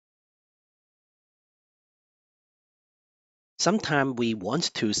Sometimes we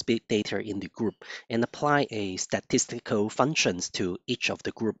want to split data in the group and apply a statistical functions to each of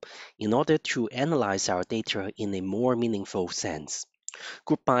the group in order to analyze our data in a more meaningful sense.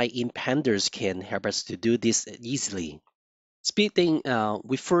 Groupby in Pandas can help us to do this easily. Splitting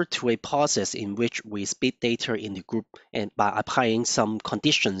refers to a process in which we split data in the group and by applying some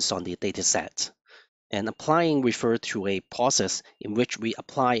conditions on the dataset. And applying refers to a process in which we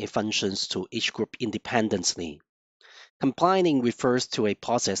apply a functions to each group independently. Combining refers to a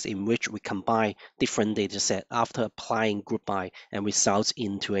process in which we combine different datasets after applying Groupby and results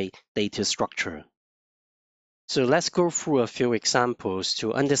into a data structure. So let's go through a few examples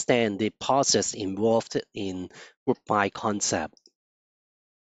to understand the process involved in Groupby concept.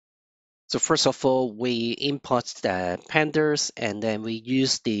 So first of all, we import the pandas and then we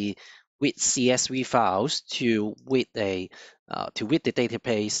use the with CSV files to read the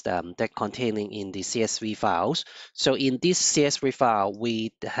database that containing in the CSV files. So in this CSV file,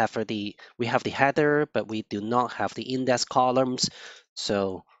 we have the header, but we do not have the index columns.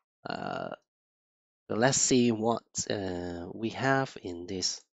 So, so let's see what we have in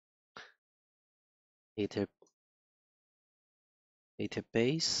this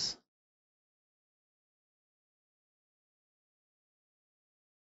database.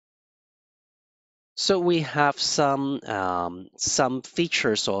 So we have some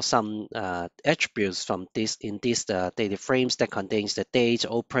features or some attributes from this in these data frames that contains the date,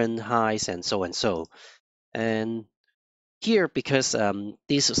 open, highs, and so and so. And here, because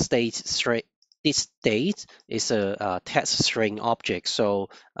this date is a text string object, so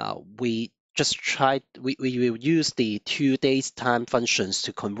we just we will use the toDateTime functions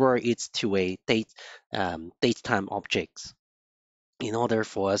to convert it to a datetime objects in order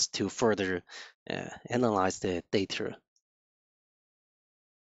for us to further analyze the data.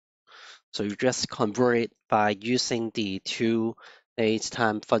 So you just convert it by using the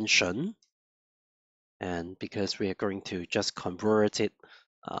toDateTime function. And because we are going to just convert it,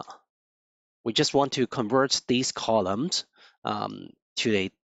 we just want to convert these columns to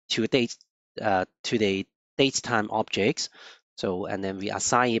the datetime objects. So and then we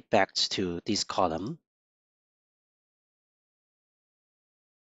assign it back to this column.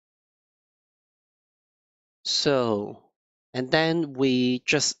 So, and then we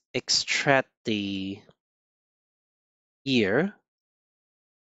just extract the year.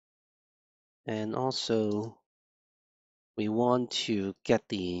 And also we want to get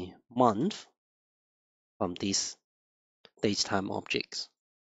the month from these datetime objects.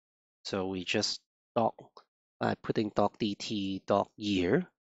 So we just doc by putting .dt .year.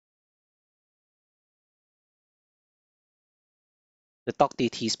 The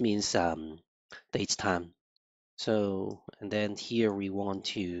 .dt means datetime. So, and then here we want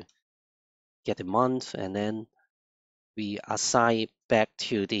to get the month, and then we assign it back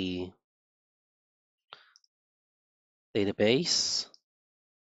to the database.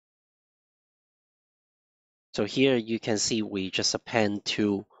 So here you can see we just append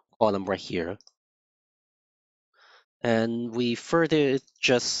two column right here. And we further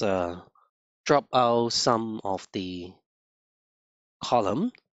just drop out some of the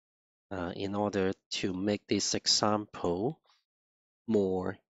column in order to make this example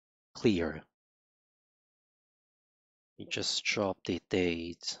more clear. We just drop the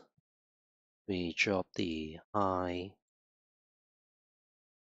date. We drop the high,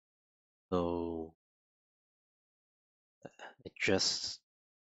 low, adjust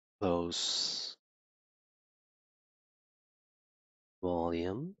those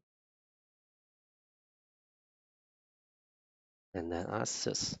volume, and then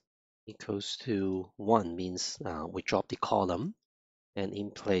access equals to 1 means we drop the column, and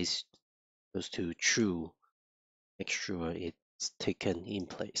in place goes to true. Make sure it's taken in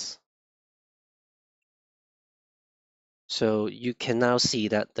place. So you can now see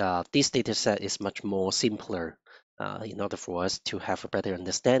that this data set is much more simpler in order for us to have a better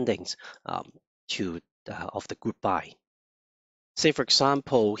understanding of the Groupby. Say, for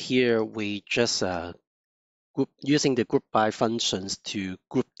example, here we just using the Groupby functions to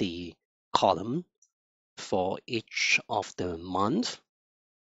group the column for each of the month.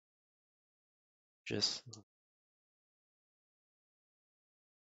 Just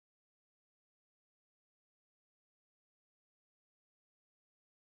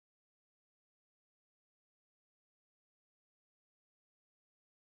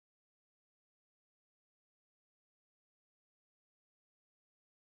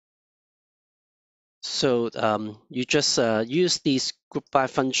so you just use these Groupby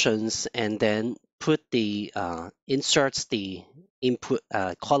functions and then put the inserts the input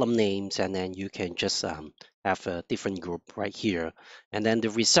column names, and then you can just have a different group right here, and then the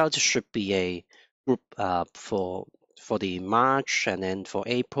result should be a group for the March, and then for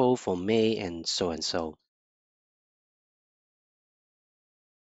April, for May, and so and so.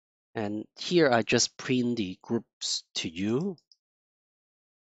 And here I just print the groups to you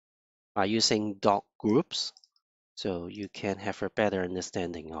by using dot groups, so you can have a better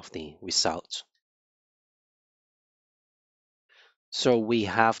understanding of the results. So we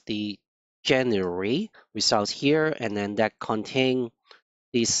have the January results here, and then that contain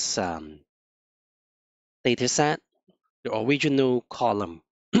this data set, the original column.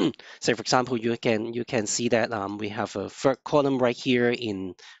 Say for example, you can see that we have a third column right here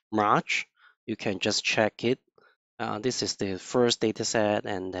in March. You can just check it. This is the first data set,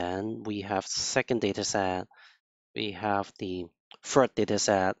 and then we have second data set. We have the third data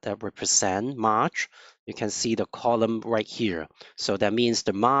set that represent March. You can see the column right here. So that means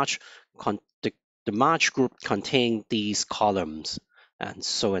the the March group contain these columns, and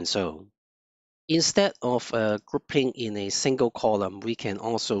so and so. Instead of grouping in a single column, we can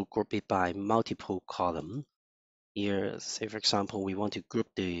also group it by multiple column. Here, say for example, we want to group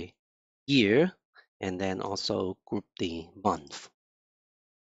the year and then also group the month.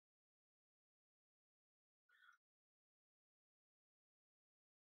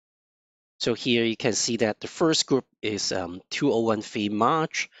 So here you can see that the first group is 2013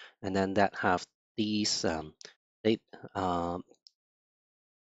 March, and then that have these date,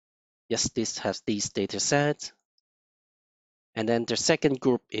 yes, this has these data sets. And then the second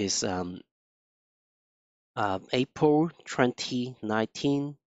group is April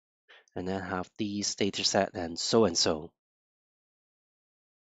 2019, and then have these data set and so and so.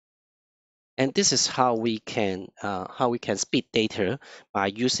 And this is how we can split data by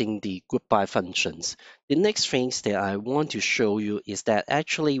using the group by functions. The next things that I want to show you is that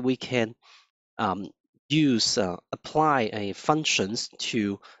actually we can apply a functions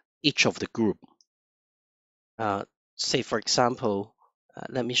to each of the group. Say for example,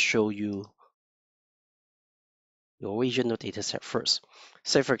 let me show you the original data set first.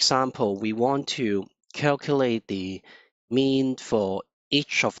 Say for example, we want to calculate the mean for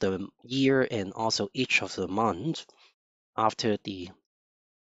each of the year and also each of the month after the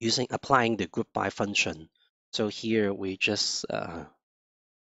applying the group by function. So here we just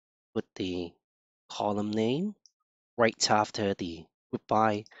put the column name right after the group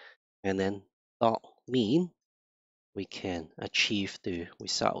by, and then dot mean. We can achieve the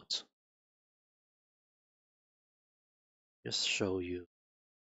result. Just show you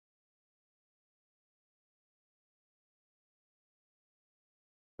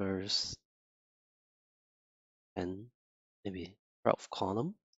first and maybe 12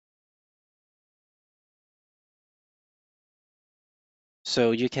 column.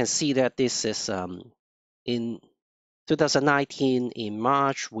 So you can see that this is in 2019 in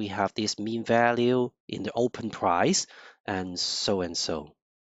March, we have this mean value in the open price and so and so.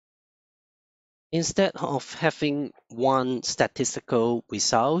 Instead of having one statistical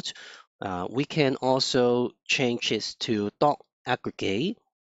result, we can also change it to dot aggregate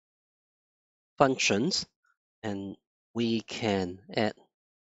functions, and we can add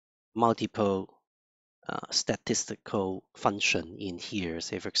multiple statistical function in here.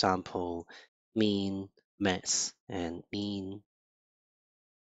 Say for example, mean, max, and mean.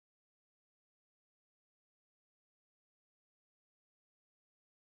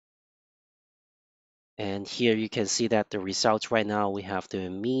 And here you can see that the results right now, we have the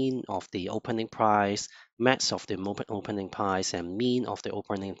mean of the opening price, max of the opening price, and mean of the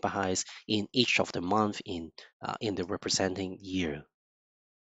opening price in each of the month in the representing year.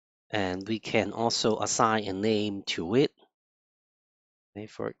 And we can also assign a name to it. Okay,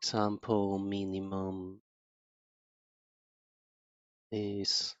 for example, minimum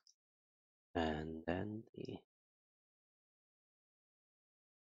is, and then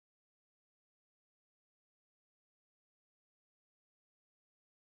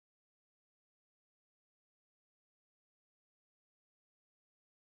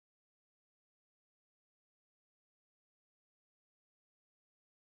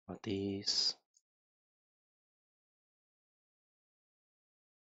this.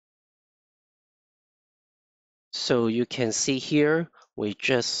 So you can see here, we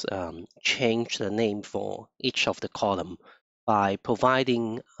just change the name for each of the column by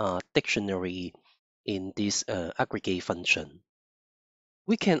providing a dictionary in this aggregate function.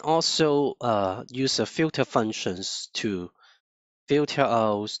 We can also use a filter functions to filter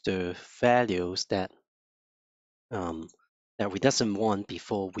out the values that we doesn't want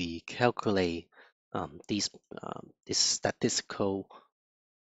before we calculate these this statistical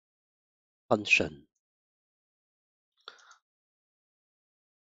function.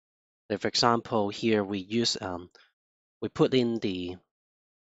 So for example, here we put in the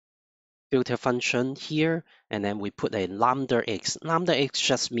filter function here, and then we put a lambda x. Lambda x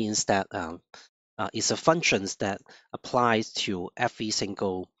just means that it's a function that applies to every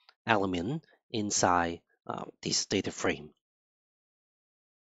single element inside this data frame.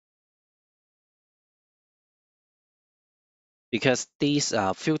 Because these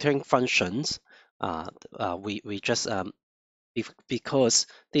filtering functions, we just because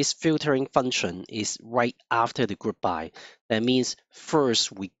this filtering function is right after the group by. That means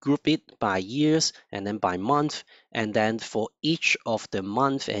first we group it by years and then by month, and then for each of the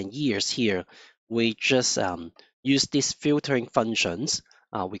month and years here, we just use these filtering functions.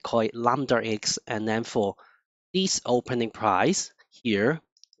 We call it lambda x, and then for this opening price here,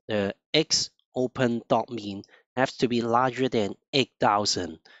 the x open dot mean has to be larger than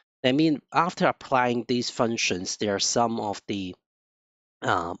 8,000. That means after applying these functions, there are some of the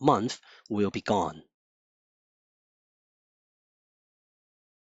month will be gone.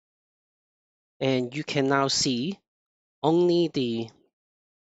 And you can now see only the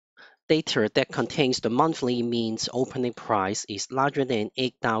data that contains the monthly means opening price is larger than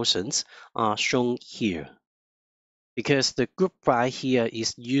 8,000 are shown here. Because the group by here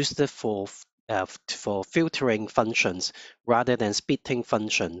is used for filtering functions rather than splitting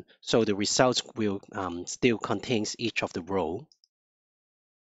function, so the results will still contains each of the row.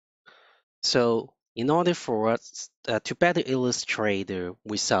 So in order for us to better illustrate the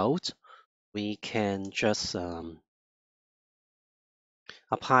result, we can just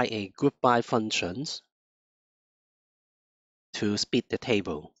apply a group by functions to split the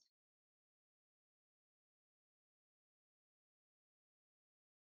table.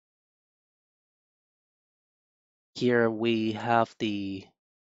 Here we have the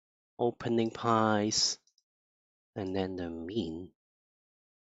opening price and then the mean.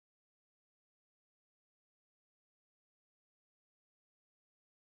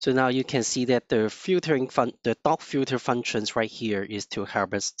 So now you can see that the dot filter functions right here is to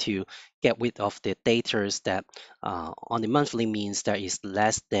help us to get rid of the data that on the monthly means that is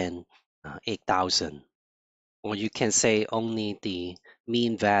less than 8,000. Or you can say only the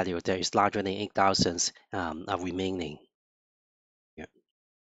mean value that is larger than 8,000 are remaining. Yeah.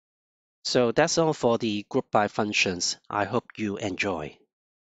 So that's all for the group by functions. I hope you enjoy.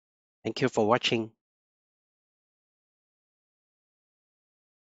 Thank you for watching.